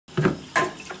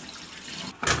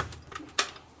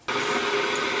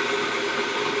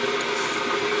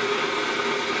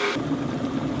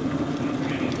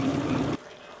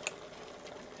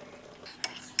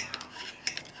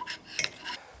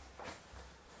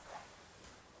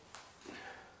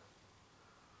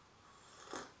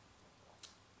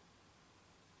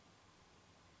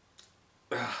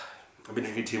I've been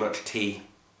drinking too much tea.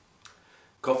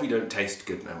 Coffee don't taste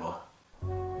good no more.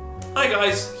 Hi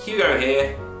guys, Hugo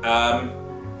here,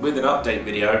 with an update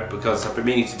video because I've been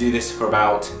meaning to do this for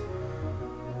about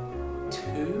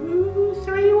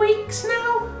 2-3 weeks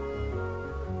now,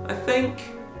 I think.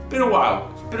 It's been a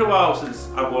while. It's been a while since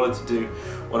I wanted to do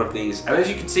one of these. And as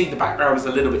you can see, the background is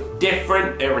a little bit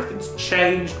different. Everything's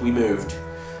changed. We moved.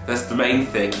 That's the main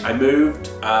thing. I moved.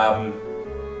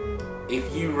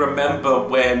 If you remember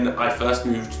when I first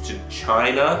moved to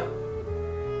China,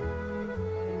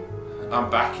 I'm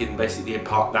back in basically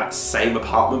that same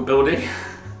apartment building.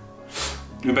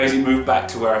 We basically moved back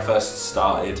to where I first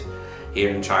started here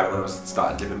in China when I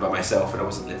started living by myself and I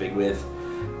wasn't living with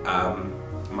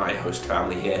my host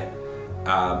family here.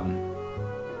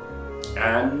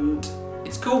 And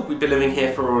it's cool. We've been living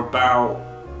here for about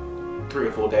 3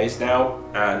 or 4 days now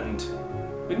and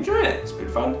we're enjoying it. It's been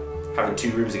fun. Having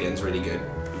 2 rooms again is really good.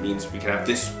 It means we can have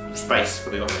this space for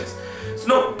the office. It's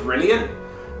not brilliant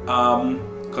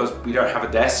because we don't have a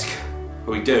desk.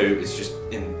 What we do is just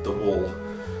in the wall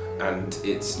and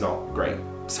it's not great.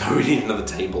 So we need another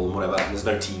table and whatever. And there's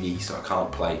no TV, so I can't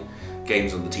play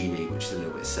games on the TV, which is a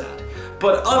little bit sad.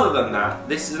 But other than that,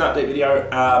 this is an update video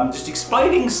just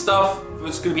explaining stuff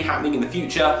that's going to be happening in the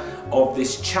future of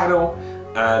this channel.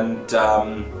 And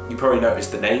you probably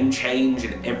noticed the name change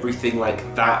and everything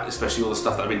like that, especially all the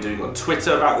stuff that I've been doing on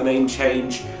Twitter about the name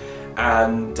change.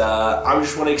 And I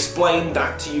just want to explain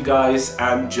that to you guys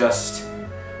and just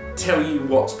tell you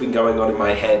what's been going on in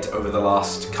my head over the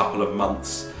last couple of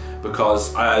months.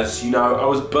 Because as you know, I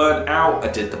was burnt out. I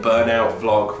did the burnout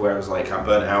vlog where I was like, I'm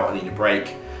burnt out, I need a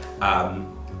break.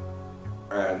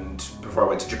 And before I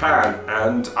went to Japan,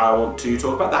 and I want to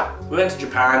talk about that. We went to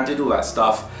Japan, did all that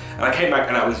stuff, and I came back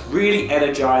and I was really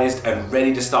energized and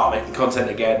ready to start making content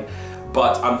again.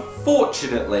 But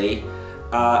unfortunately,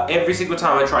 every single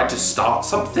time I tried to start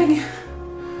something,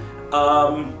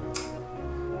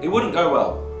 it wouldn't go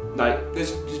well. Like,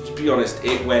 let's just be honest,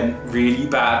 it went really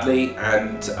badly,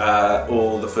 and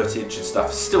all the footage and stuff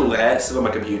is still there, still on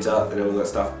my computer and all that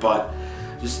stuff, but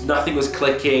just nothing was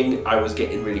clicking. I was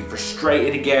getting really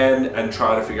frustrated again and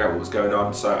trying to figure out what was going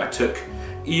on, so I took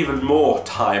even more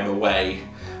time away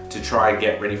to try and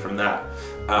get ready from that,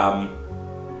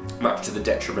 much to the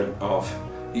detriment of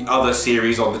the other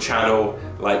series on the channel,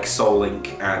 like Soul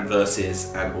Link and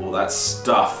Versus and all that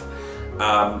stuff.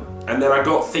 And then I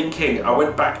got thinking, I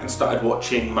went back and started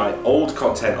watching my old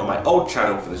content on my old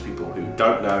channel. For those people who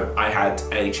don't know, I had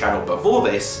a channel before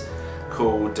this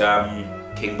called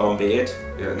King Bombeard.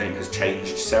 The name has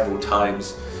changed several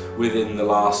times within the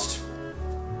last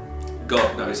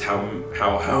God knows how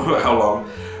long.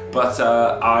 But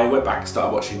I went back and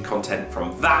started watching content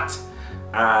from that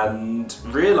and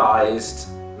realised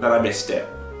that I missed it.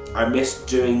 I missed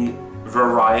doing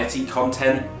variety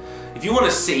content. If you want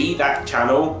to see that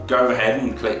channel, go ahead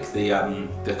and click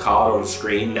the card on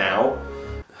screen now.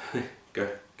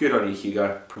 Good on you,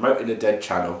 Hugo. Promoting a dead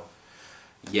channel.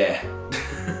 Yeah.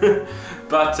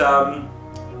 But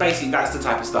basically that's the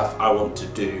type of stuff I want to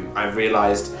do. I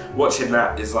realised watching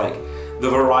that is like, the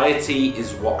variety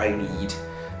is what I need.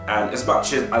 And as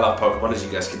much as I love Pokemon, as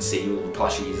you guys can see, all the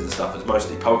plushies and stuff, it's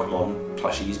mostly Pokemon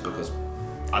plushies because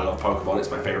I love Pokemon.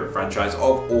 It's my favourite franchise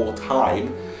of all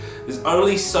time. There's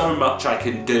only so much I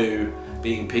can do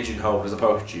being pigeonholed as a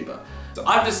PokeTuber. So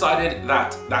I've decided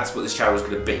that that's what this channel is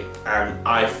going to be. And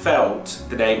I felt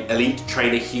the name Elite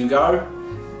Trainer Hugo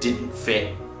didn't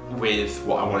fit with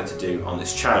what I wanted to do on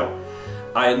this channel.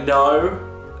 I know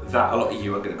that a lot of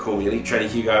you are going to call me Elite Trainer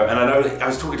Hugo, and I know that I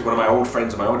was talking to one of my old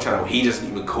friends on my old channel. He doesn't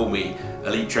even call me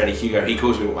Elite Trainer Hugo. He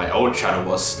calls me what my old channel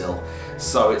was still.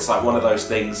 So it's like one of those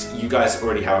things, you guys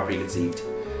already have a preconceived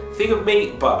thing of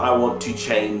me, but I want to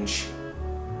change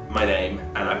my name,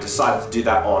 and I've decided to do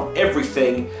that on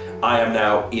everything. I am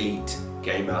now Elite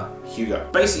Gamer Hugo.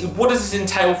 Basically, what does this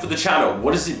entail for the channel?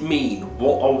 What does it mean?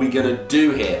 What are we gonna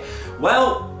do here?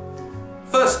 Well,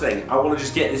 first thing, I want to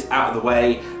just get this out of the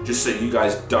way, just so you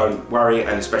guys don't worry,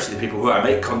 and especially the people who I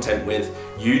make content with,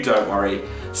 you don't worry.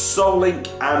 Soul Link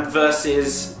and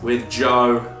Versus with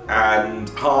Joe and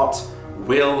Heart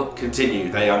will continue.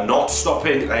 They are not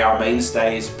stopping, they are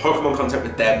mainstays. Pokemon content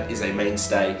with them is a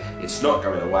mainstay. It's not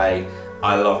going away.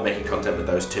 I love making content with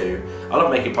those two. I love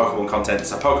making Pokemon content,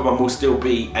 so Pokemon will still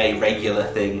be a regular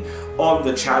thing on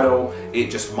the channel.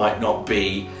 It just might not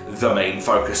be the main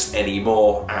focus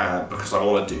anymore because I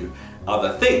want to do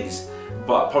other things.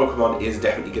 But Pokemon is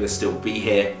definitely going to still be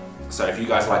here. So if you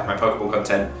guys like my Pokemon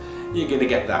content, you're going to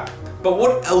get that. But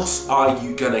what else are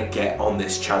you going to get on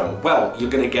this channel? Well, you're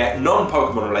going to get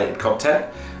non-Pokemon related content.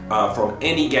 from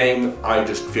any game I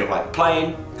just feel like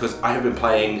playing, because I have been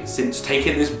playing since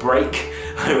taking this break.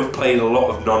 I have played a lot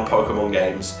of non-Pokemon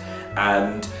games,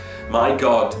 and my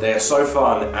god, they're so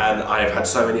fun, and I have had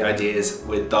so many ideas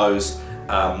with those.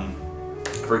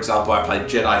 For example, I played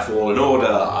Jedi Fallen Order,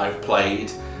 I've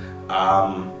played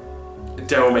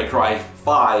Devil May Cry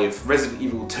 5, Resident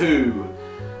Evil 2,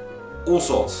 all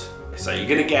sorts. So you're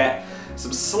gonna get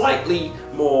some slightly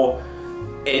more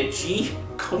edgy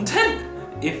content,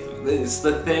 if it's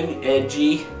the thing,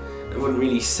 edgy. I wouldn't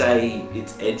really say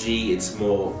it's edgy, it's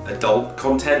more adult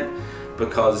content,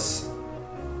 because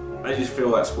I just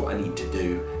feel that's what I need to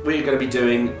do. We're going to be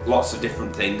doing lots of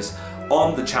different things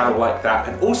on the channel like that,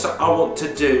 and also I want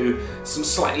to do some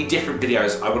slightly different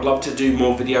videos. I would love to do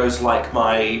more videos like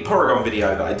my Porygon video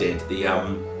that I did, the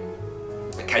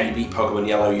can you beat Pokemon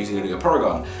Yellow using only a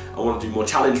Porygon? I want to do more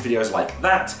challenge videos like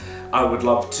that. I would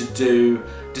love to do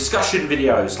discussion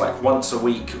videos, like once a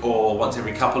week or once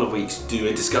every couple of weeks, do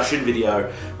a discussion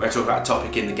video where I talk about a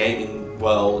topic in the gaming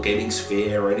world, gaming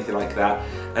sphere, or anything like that,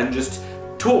 and just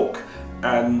talk.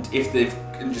 And if they've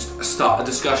and just start a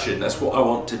discussion. That's what I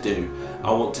want to do.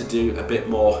 I want to do a bit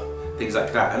more things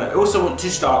like that, and I also want to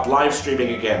start live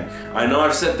streaming again. I know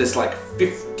I've said this like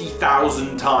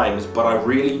 50,000 times, but I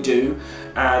really do.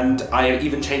 And I have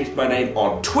even changed my name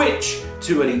on Twitch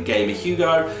to Elite Gamer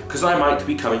Hugo, because I might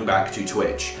be coming back to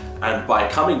Twitch. And by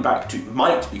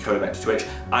might be coming back to Twitch,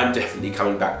 I'm definitely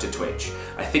coming back to Twitch.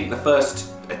 I think the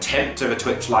first attempt of a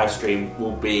Twitch live stream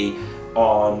will be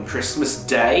on Christmas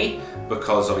Day,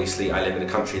 because obviously I live in a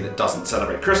country that doesn't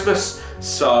celebrate Christmas,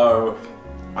 so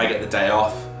I get the day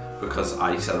off because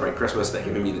I celebrate Christmas. They're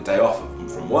giving me the day off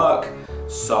from work,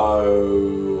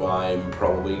 so I'm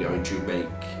probably going to make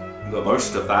the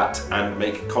most of that and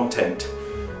make content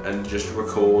and just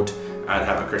record and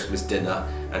have a Christmas dinner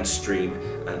and stream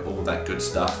and all that good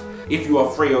stuff. If you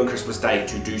are free on Christmas Day,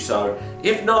 to do so.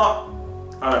 If not,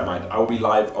 I don't mind. I will be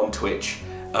live on Twitch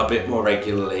a bit more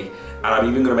regularly, and I'm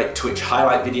even going to make Twitch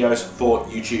highlight videos for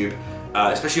YouTube,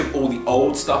 especially of all the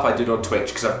old stuff I did on Twitch,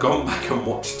 because I've gone back and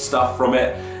watched stuff from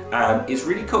it, and it's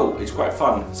really cool. It's quite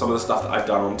fun, some of the stuff that I've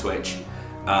done on Twitch.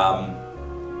 And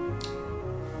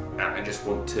I just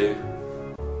want to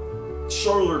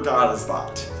show you guys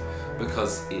that,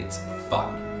 because it's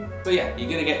fun. So yeah, you're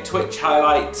going to get Twitch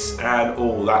highlights and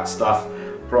all that stuff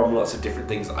from lots of different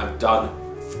things that I've done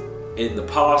in the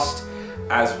past,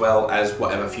 as well as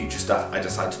whatever future stuff I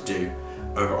decide to do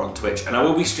over on Twitch. And I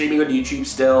will be streaming on YouTube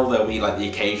still. There'll be like the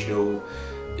occasional,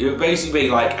 it will basically be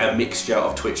like a mixture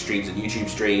of Twitch streams and YouTube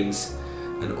streams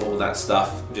and all that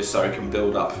stuff, just so I can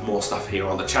build up more stuff here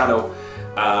on the channel,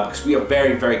 because we are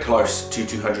very, very close to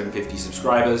 250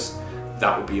 subscribers.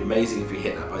 That would be amazing if we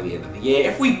hit that by the end of the year.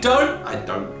 If we don't, I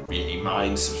don't really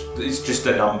mind. It's just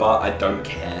a number, I don't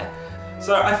care.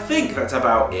 So I think that's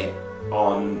about it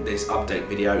on this update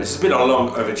video. This has been a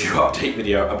long overdue update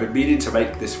video. I've been meaning to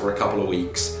make this for a couple of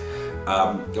weeks.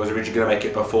 I was originally going to make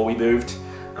it before we moved,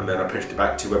 and then I pushed it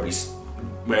back to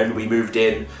when we moved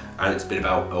in, and it's been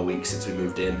about a week since we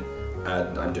moved in,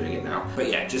 and I'm doing it now. But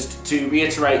yeah, just to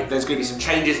reiterate, there's going to be some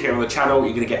changes here on the channel.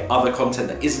 You're going to get other content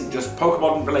that isn't just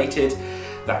Pokemon related.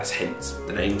 That's hence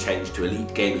the name change to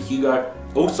Elite Gamer Hugo.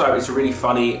 Also, it's a really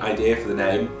funny idea for the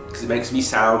name, because it makes me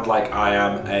sound like I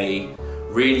am a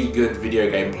really good video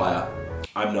game player.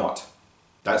 I'm not.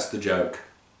 That's the joke.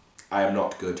 I am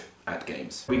not good at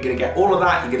games. We're going to get all of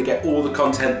that. You're going to get all the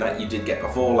content that you did get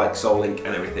before, like Soul Link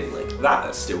and everything like that.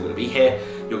 That's still going to be here.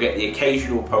 You'll get the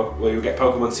occasional you'll get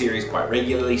Pokemon series quite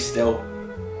regularly still,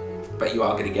 but you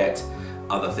are going to get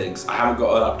other things. I haven't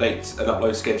got an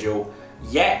upload schedule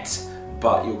yet,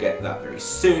 but you'll get that very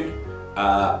soon,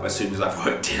 as soon as I've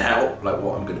worked it out, like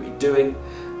what I'm going to be doing.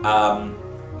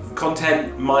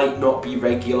 Content might not be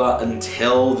regular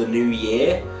until the new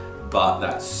year, but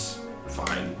that's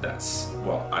fine. That's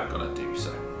what I've got to do.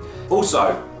 So,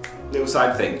 also, little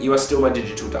side thing, you are still my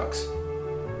digital ducks.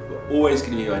 You're always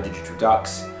going to be my digital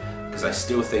ducks, because I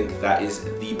still think that is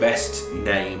the best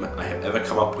name I have ever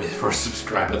come up with for a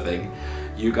subscriber thing.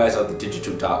 You guys are the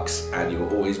digital ducks, and you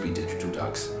will always be digital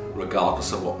ducks,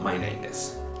 regardless of what my name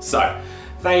is. So,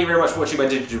 thank you very much for watching my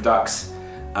digital ducks.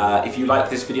 If you like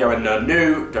this video and are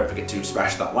new, don't forget to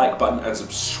smash that like button and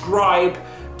subscribe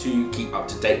to keep up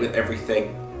to date with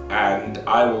everything. And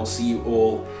I will see you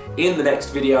all in the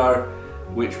next video,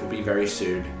 which will be very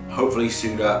soon. Hopefully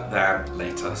sooner than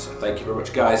later. So thank you very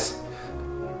much, guys.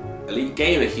 Elite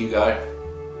Gamer Hugo,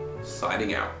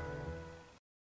 signing out.